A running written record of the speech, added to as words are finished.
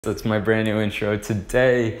That's my brand new intro.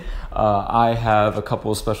 Today, I have a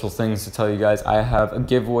couple of special things to tell you guys. I have a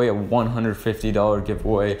giveaway, a $150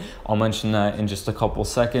 giveaway. I'll mention that in just a couple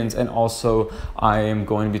seconds. And also, I am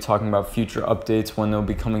going to be talking about future updates, when they'll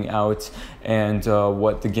be coming out, and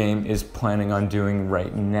what the game is planning on doing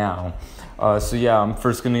right now. So yeah, I'm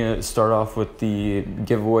first going to start off with the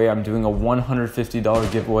giveaway. I'm doing a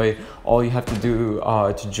 $150 giveaway. All you have to do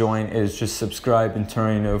to join is just subscribe and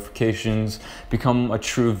turn on notifications. Become a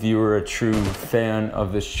true viewer, a true fan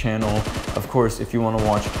of this channel. Of course, if you want to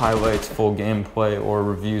watch highlights, full gameplay, or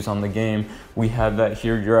reviews on the game, we have that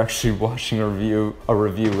here. You're actually watching a review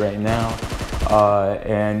right now.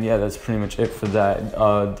 And yeah, that's pretty much it for that.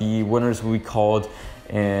 The winners will be called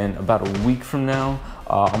in about a week from now.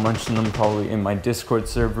 I'll mention them probably in my Discord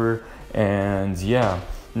server, and yeah.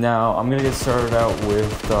 Now I'm gonna get started out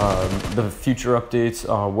with the future updates.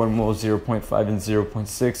 When will 0.5 and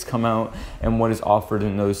 0.6 come out, and what is offered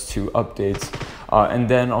in those two updates, and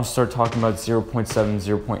then I'll start talking about 0.7,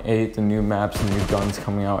 0.8, the new maps and new guns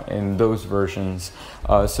coming out in those versions.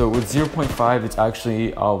 So with 0.5, it's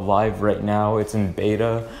actually live right now. It's in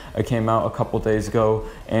beta. It came out a couple days ago,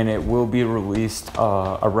 and it will be released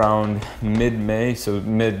around mid-May, so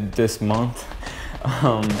mid this month.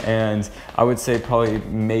 And I would say probably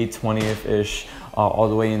May 20th-ish, all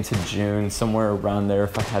the way into June, somewhere around there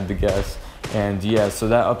if I had to guess. And yeah, so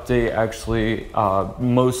that update actually,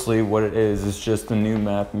 mostly what it is just the new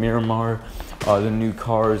map, Miramar, the new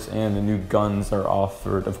cars, and the new guns are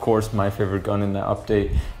offered. Of course, my favorite gun in that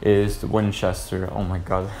update is the Winchester. Oh my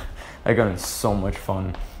god, that gun is so much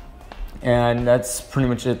fun. And that's pretty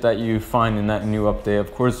much it that you find in that new update.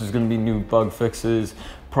 Of course, there's going to be new bug fixes,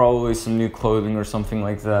 probably some new clothing or something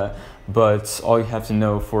like that, but all you have to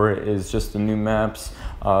know for it is just the new maps,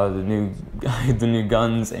 the new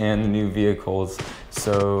guns, and the new vehicles.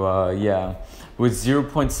 So yeah, with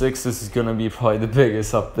 0.6, this is going to be probably the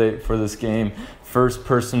biggest update for this game. First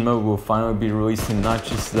person mode will finally be released, and not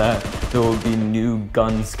just that, there will be new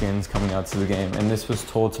gun skins coming out to the game, and this was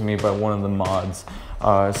told to me by one of the mods.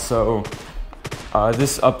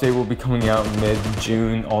 This update will be coming out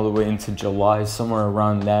mid-June all the way into July, somewhere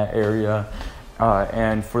around that area.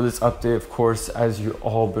 And for this update, of course, as you've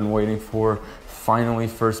all been waiting for, finally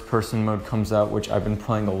first person mode comes out, which I've been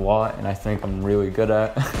playing a lot and I think I'm really good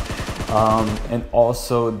at. And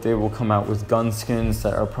also they will come out with gun skins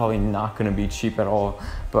that are probably not going to be cheap at all,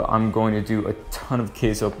 but I'm going to do a ton of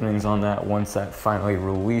case openings on that once that finally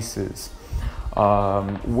releases.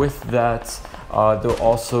 With that, they'll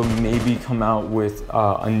also maybe come out with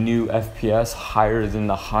a new FPS higher than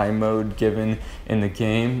the high mode given in the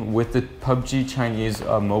game with the PUBG Chinese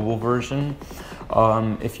mobile version.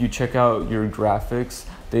 If you check out your graphics,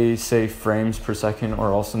 they say frames per second,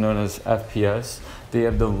 or also known as FPS. They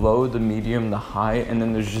have the low, the medium, the high, and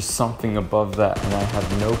then there's just something above that, and I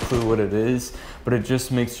have no clue what it is, but it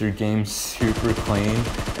just makes your game super clean.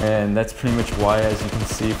 And that's pretty much why, as you can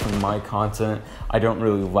see from my content, I don't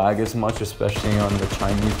really lag as much, especially on the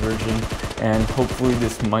Chinese version. And hopefully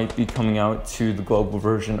this might be coming out to the global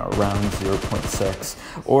version around 0.6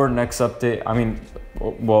 or next update. I mean,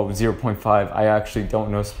 well, 0.5, I actually don't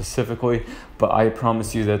know specifically, but I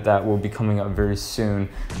promise you that that will be coming out very soon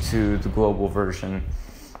to the global version.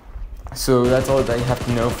 So that's all that you have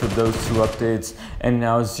to know for those two updates. And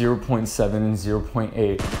now 0.7 and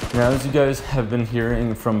 0.8. Now, as you guys have been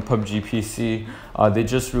hearing from PUBG PC, they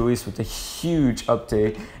just released with a huge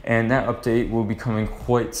update, and that update will be coming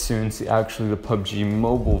quite soon to actually the PUBG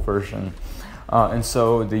Mobile version. And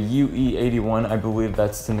so the UE81, I believe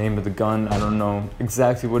that's the name of the gun. I don't know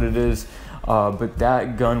exactly what it is, but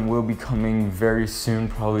that gun will be coming very soon,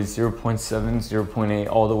 probably 0.7, 0.8,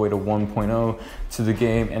 all the way to 1.0 to the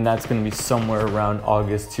game, and that's going to be somewhere around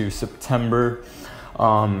August to September.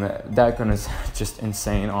 That gun is just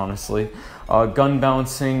insane, honestly. Gun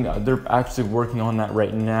balancing, they're actually working on that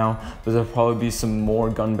right now, but there'll probably be some more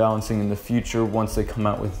gun balancing in the future once they come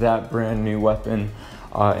out with that brand new weapon.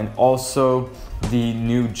 And also the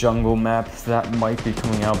new jungle map that might be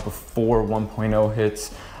coming out before 1.0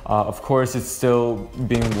 hits. Of course, it's still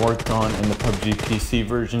being worked on in the PUBG PC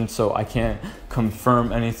version, so I can't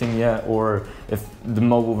confirm anything yet, or if the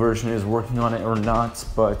mobile version is working on it or not,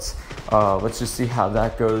 but let's just see how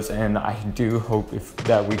that goes, and I do hope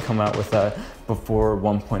that we come out with that before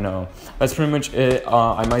 1.0. That's pretty much it.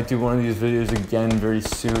 I might do one of these videos again very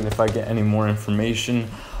soon if I get any more information.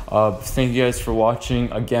 Thank you guys for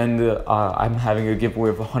watching. Again, I'm having a giveaway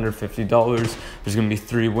of $150. There's gonna be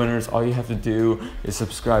 3 winners. All you have to do is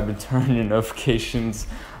subscribe and turn your notifications.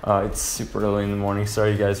 It's super early in the morning.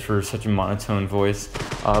 Sorry guys for such a monotone voice.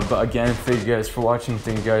 But again, thank you guys for watching.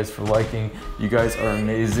 Thank you guys for liking. You guys are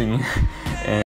amazing. And